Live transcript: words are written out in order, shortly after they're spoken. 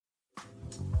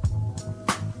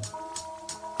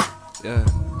Yeah.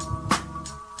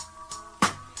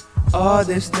 All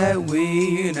this that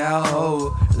we now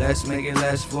hold, let's make it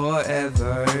last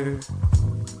forever.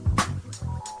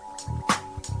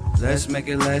 Let's make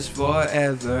it last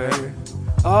forever.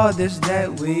 All this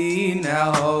that we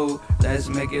now hold, let's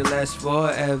make it last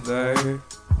forever.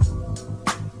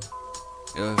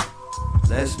 Yeah.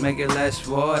 Let's make it last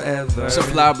forever. So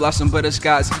flower blossom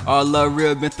butterscotch, all love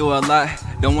real, been through a lot.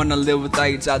 Don't wanna live without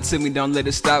you, talk to me, don't let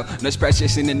it stop. No scratch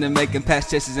chasing in the making, past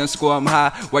chases and score them high.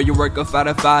 While you work up 5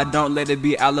 to 5, don't let it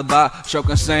be alibi. Show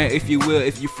concern if you will,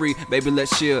 if you free, baby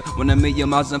let's chill. When I meet your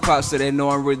moms and pops, so they know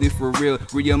I'm really for real.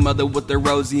 Read your mother with the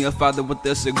rose and your father with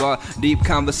the cigar. Deep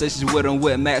conversations with them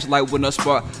with match like with no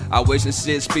spark. I wish and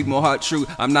sit, speak my heart true,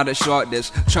 I'm not a shark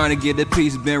that's trying to get the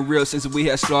peace, been real since we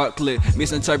had start click.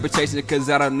 Misinterpretation cause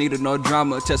I don't need no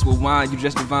drama. Test with wine, you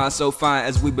just divine, so fine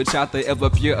as we bachata, ever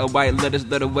pure or white letters,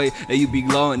 let away, and you be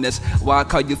glowing. That's why I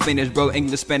call you finished, bro.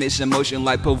 English, Spanish, emotion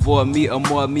like pavoid me or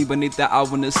more of me beneath that. I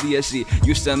wanna see her. She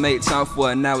used to make time for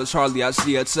her, now it's hardly I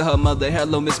see her. To her mother,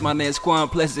 hello, miss, my name's Quan,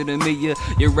 pleasure to meet you.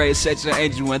 You're raised such an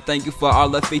angel, and thank you for all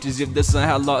the features. If the sun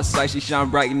had lost sight, she shine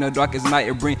bright in the darkest night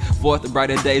and bring forth the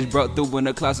brighter days. Broke through in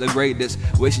the clouds of greatness.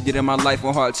 Wish you did in my life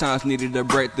when hard times needed a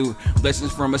breakthrough.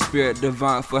 Blessings from a spirit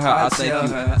divine for her. I thank you.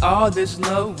 All this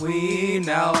love we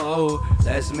now hold,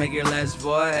 let's make it last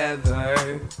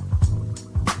forever.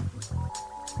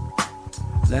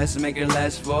 Let's make it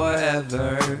last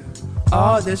forever.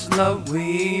 All this love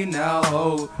we now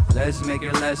hold, let's make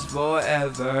it last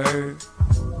forever.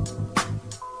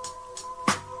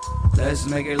 Let's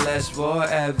make it last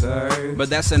forever. But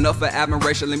that's enough for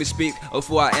admiration, let me speak of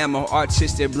who I am. An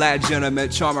artistic black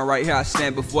gentleman, charming right here I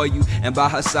stand before you. And by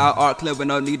her side, art clear with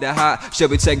no need to hide. She'll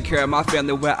be taking care of my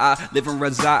family where I live and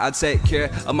reside. I take care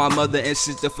of my mother and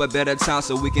sister for better times,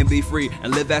 so we can be free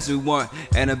and live as we want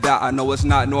and about. I know it's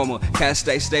not normal, can't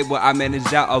stay stable, I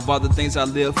manage out. Of all the things I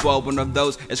live for, one of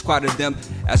those is quite of them,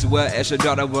 as well as your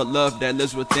daughter with love that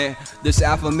lives within. This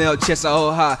alpha male chest I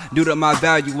hold high, due to my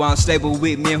value, I'm stable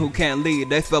with men who can't lead,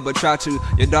 they fail but try to.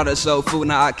 Your daughter's so full,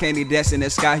 now I can't even dance in the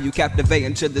sky. You captivate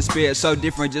into the spirit, so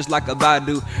different just like a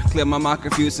Badu. Clear my mind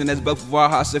confusing as both of our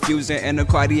hearts are fusing. And a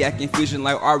cardiac infusion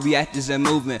like our reactors and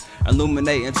movement.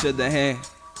 Illuminate into the hand.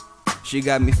 She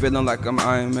got me feeling like I'm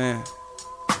Iron Man.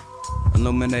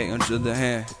 Illuminate into the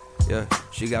hand. Yeah,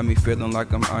 she got me feeling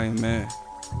like I'm Iron Man.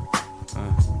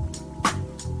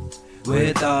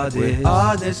 With all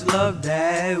this love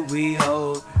that we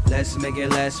hold, let's make it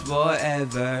last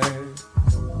forever.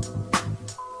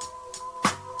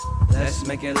 Let's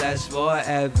make it last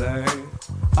forever.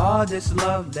 All this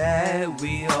love that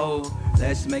we hold,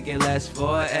 let's make it last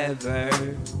forever.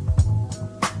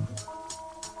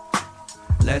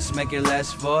 Let's make it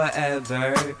last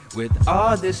forever. With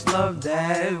all this love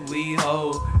that we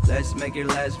hold, let's make it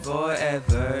last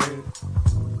forever.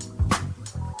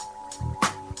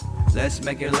 Let's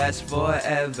make it last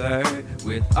forever.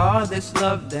 With all this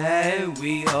love that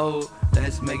we hold,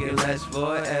 let's make it last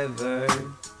forever.